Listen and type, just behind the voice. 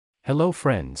Hello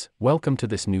friends, welcome to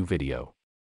this new video.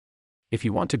 If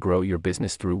you want to grow your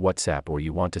business through WhatsApp or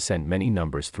you want to send many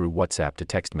numbers through WhatsApp to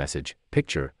text message,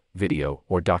 picture, video,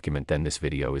 or document, then this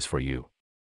video is for you.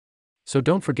 So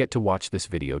don't forget to watch this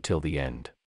video till the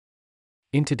end.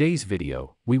 In today's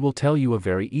video, we will tell you a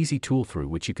very easy tool through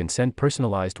which you can send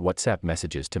personalized WhatsApp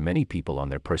messages to many people on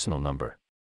their personal number.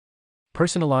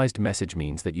 Personalized message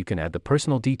means that you can add the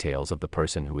personal details of the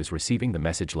person who is receiving the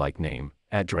message like name,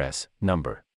 address,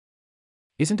 number.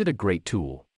 Isn't it a great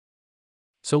tool?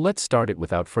 So let's start it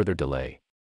without further delay.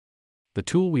 The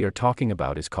tool we are talking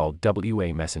about is called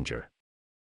WAPI Messenger.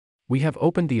 We have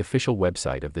opened the official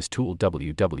website of this tool,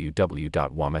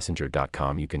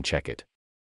 www.wapimessenger.com. You can check it.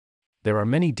 There are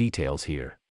many details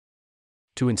here.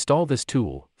 To install this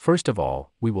tool, first of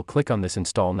all, we will click on this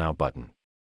Install Now button.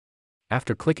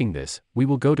 After clicking this, we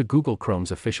will go to Google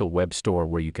Chrome's official web store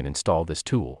where you can install this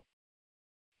tool.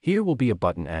 Here will be a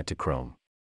button Add to Chrome.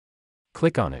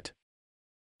 Click on it.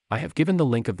 I have given the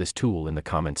link of this tool in the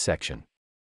comments section.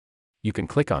 You can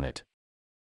click on it.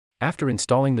 After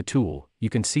installing the tool, you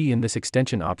can see in this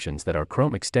extension options that our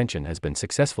Chrome extension has been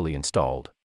successfully installed.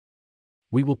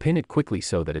 We will pin it quickly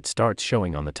so that it starts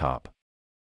showing on the top.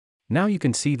 Now you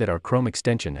can see that our Chrome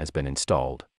extension has been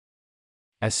installed.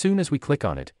 As soon as we click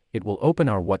on it, it will open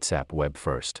our WhatsApp web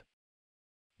first.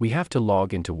 We have to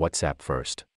log into WhatsApp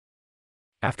first.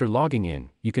 After logging in,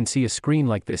 you can see a screen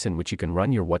like this in which you can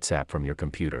run your WhatsApp from your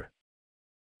computer.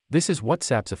 This is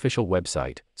WhatsApp's official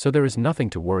website, so there is nothing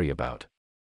to worry about.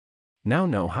 Now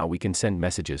know how we can send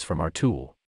messages from our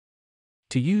tool.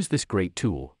 To use this great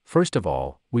tool, first of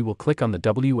all, we will click on the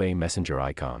WAPI Messenger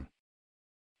icon.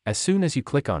 As soon as you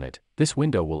click on it, this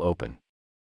window will open.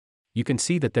 You can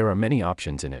see that there are many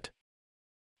options in it.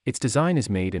 Its design is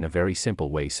made in a very simple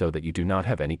way so that you do not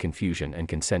have any confusion and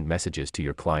can send messages to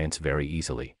your clients very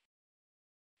easily.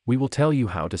 We will tell you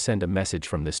how to send a message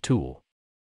from this tool.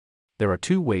 There are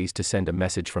two ways to send a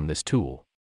message from this tool.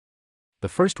 The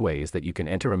first way is that you can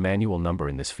enter a manual number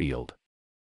in this field.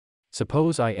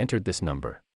 Suppose I entered this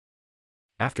number.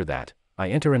 After that,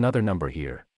 I enter another number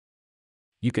here.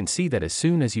 You can see that as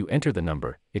soon as you enter the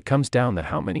number, it comes down that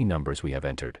how many numbers we have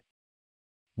entered.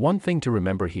 One thing to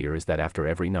remember here is that after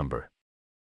every number,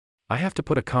 I have to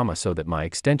put a comma so that my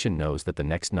extension knows that the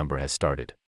next number has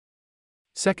started.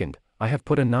 Second, I have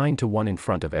put a 9 to 1 in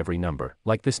front of every number,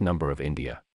 like this number of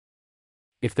India.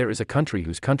 If there is a country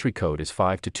whose country code is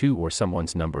 5 to 2 or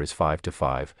someone's number is 5 to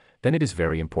 5, then it is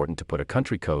very important to put a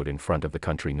country code in front of the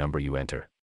country number you enter,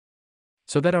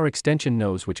 so that our extension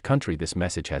knows which country this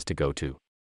message has to go to.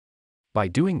 By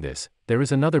doing this, there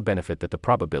is another benefit that the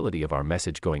probability of our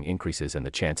message going increases and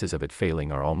the chances of it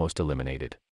failing are almost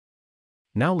eliminated.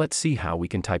 Now let's see how we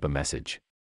can type a message.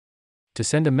 To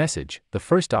send a message, the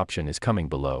first option is coming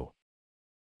below.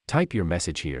 Type your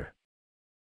message here.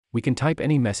 We can type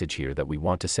any message here that we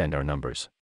want to send our numbers.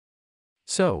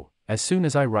 So, as soon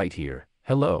as I write here,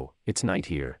 hello, it's night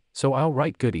here, so I'll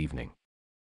write good evening.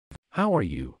 How are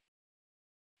you?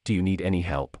 Do you need any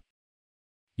help?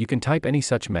 You can type any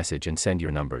such message and send your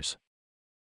numbers.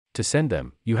 To send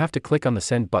them, you have to click on the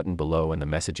send button below and the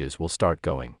messages will start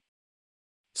going.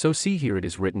 So see here it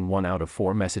is written 1 out of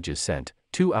 4 messages sent,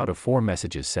 2 out of 4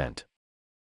 messages sent.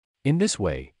 In this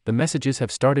way, the messages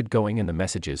have started going and the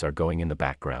messages are going in the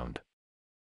background.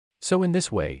 So in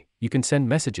this way, you can send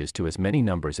messages to as many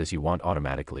numbers as you want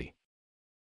automatically.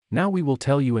 Now we will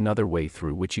tell you another way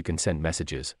through which you can send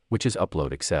messages, which is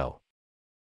Upload Excel.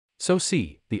 So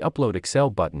see, the Upload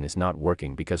Excel button is not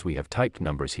working because we have typed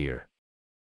numbers here.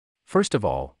 First of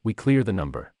all, we clear the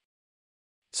number.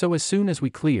 So as soon as we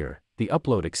clear, the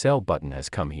Upload Excel button has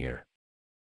come here.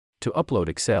 To upload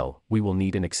Excel, we will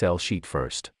need an Excel sheet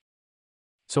first.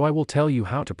 So I will tell you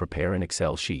how to prepare an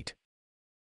Excel sheet.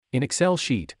 In Excel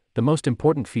sheet, the most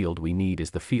important field we need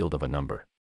is the field of a number.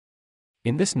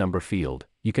 In this number field,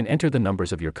 you can enter the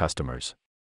numbers of your customers.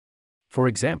 For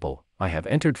example, I have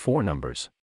entered 4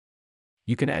 numbers.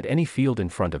 You can add any field in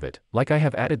front of it, like I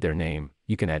have added their name.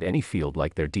 You can add any field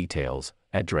like their details,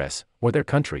 address, or their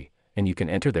country, and you can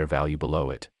enter their value below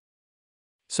it.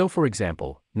 So for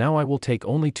example, now I will take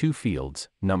only 2 fields,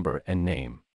 number and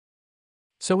name.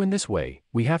 So in this way,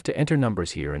 we have to enter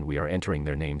numbers here and we are entering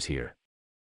their names here.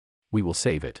 We will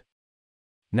save it.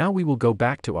 Now we will go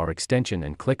back to our extension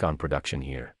and click on production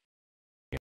here.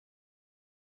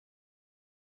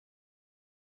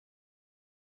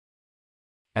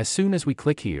 As soon as we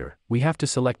click here, we have to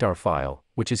select our file,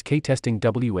 which is KTesting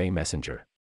WAPI Messenger.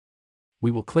 We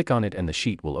will click on it and the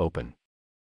sheet will open.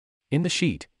 In the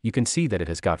sheet, you can see that it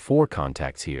has got 4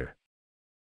 contacts here.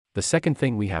 The second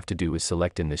thing we have to do is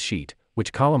select in this sheet,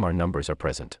 which column our numbers are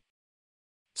present.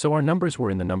 So our numbers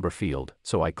were in the number field,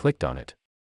 so I clicked on it.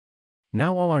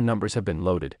 Now all our numbers have been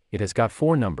loaded, it has got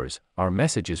 4 numbers, our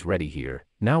message is ready here.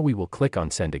 Now we will click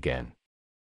on send again.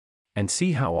 And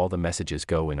see how all the messages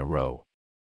go in a row.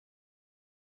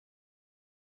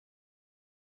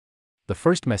 The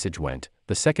first message went,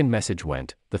 the second message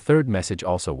went, the third message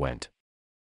also went.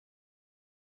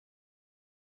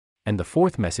 And the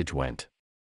fourth message went.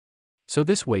 So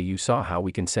this way you saw how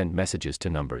we can send messages to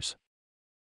numbers.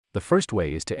 The first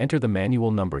way is to enter the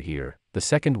manual number here, the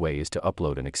second way is to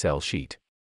upload an Excel sheet.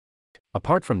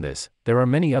 Apart from this, there are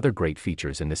many other great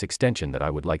features in this extension that I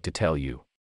would like to tell you.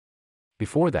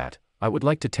 Before that, I would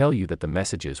like to tell you that the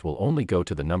messages will only go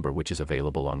to the number which is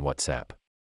available on WhatsApp.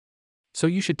 So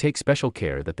you should take special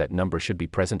care that that number should be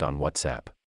present on WhatsApp.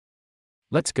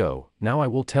 Let's go, now I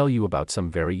will tell you about some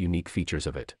very unique features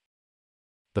of it.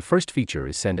 The first feature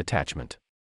is send attachment.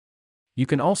 You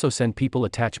can also send people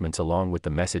attachments along with the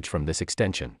message from this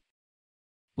extension.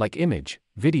 Like image,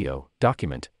 video,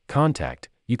 document, contact,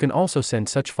 you can also send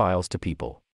such files to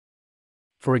people.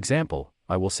 For example,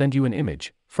 I will send you an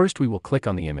image. First we will click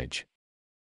on the image.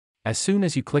 As soon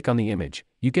as you click on the image,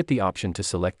 you get the option to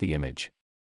select the image.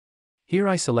 Here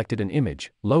I selected an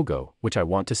image, logo, which I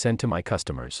want to send to my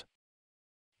customers.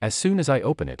 As soon as I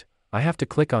open it, I have to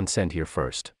click on send here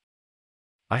first.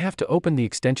 I have to open the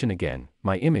extension again,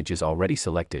 my image is already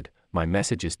selected, my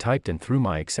message is typed and through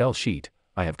my Excel sheet,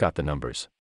 I have got the numbers.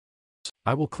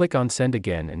 I will click on send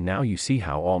again and now you see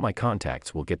how all my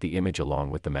contacts will get the image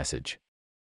along with the message.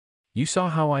 You saw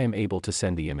how I am able to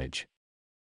send the image.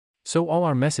 So all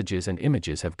our messages and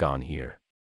images have gone here.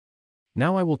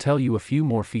 Now I will tell you a few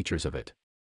more features of it.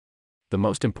 The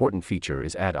most important feature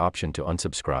is add option to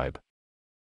unsubscribe.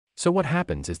 So what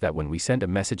happens is that when we send a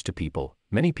message to people,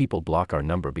 many people block our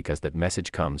number because that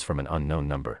message comes from an unknown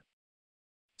number.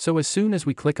 So as soon as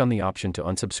we click on the option to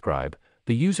unsubscribe,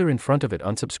 the user in front of it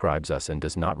unsubscribes us and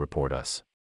does not report us.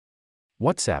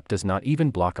 WhatsApp does not even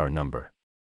block our number.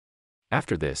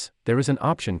 After this, there is an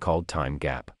option called time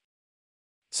gap.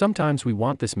 Sometimes we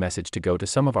want this message to go to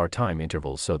some of our time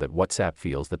intervals so that WhatsApp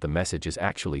feels that the message is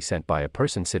actually sent by a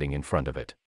person sitting in front of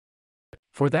it.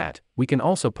 For that, we can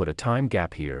also put a time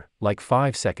gap here, like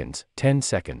 5 seconds, 10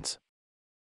 seconds.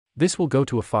 This will go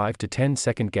to a 5 to 10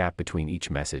 second gap between each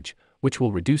message, which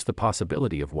will reduce the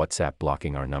possibility of WhatsApp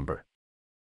blocking our number.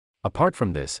 Apart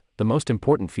from this, the most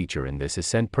important feature in this is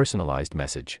send personalized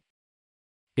message.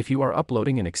 If you are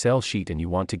uploading an Excel sheet and you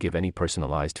want to give any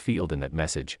personalized field in that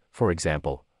message, for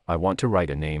example, I want to write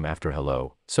a name after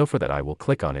hello, so for that I will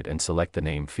click on it and select the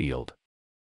name field.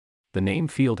 The name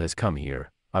field has come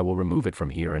here. I will remove it from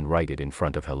here and write it in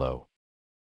front of hello.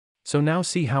 So now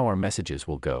see how our messages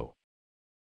will go.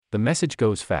 The message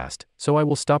goes fast, so I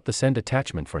will stop the send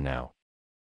attachment for now.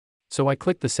 So I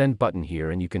click the send button here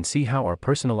and you can see how our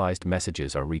personalized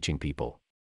messages are reaching people.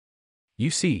 You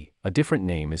see, a different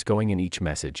name is going in each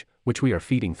message, which we are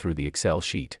feeding through the Excel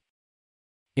sheet.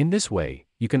 In this way,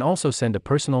 you can also send a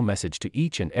personal message to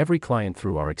each and every client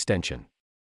through our extension.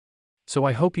 So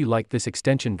I hope you like this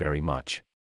extension very much.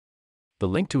 The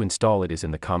link to install it is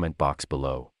in the comment box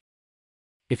below.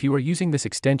 If you are using this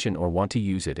extension or want to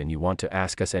use it and you want to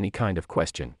ask us any kind of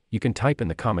question, you can type in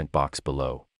the comment box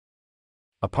below.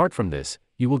 Apart from this,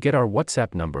 you will get our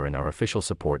WhatsApp number and our official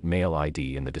support mail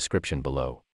ID in the description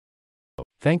below.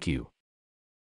 Thank you.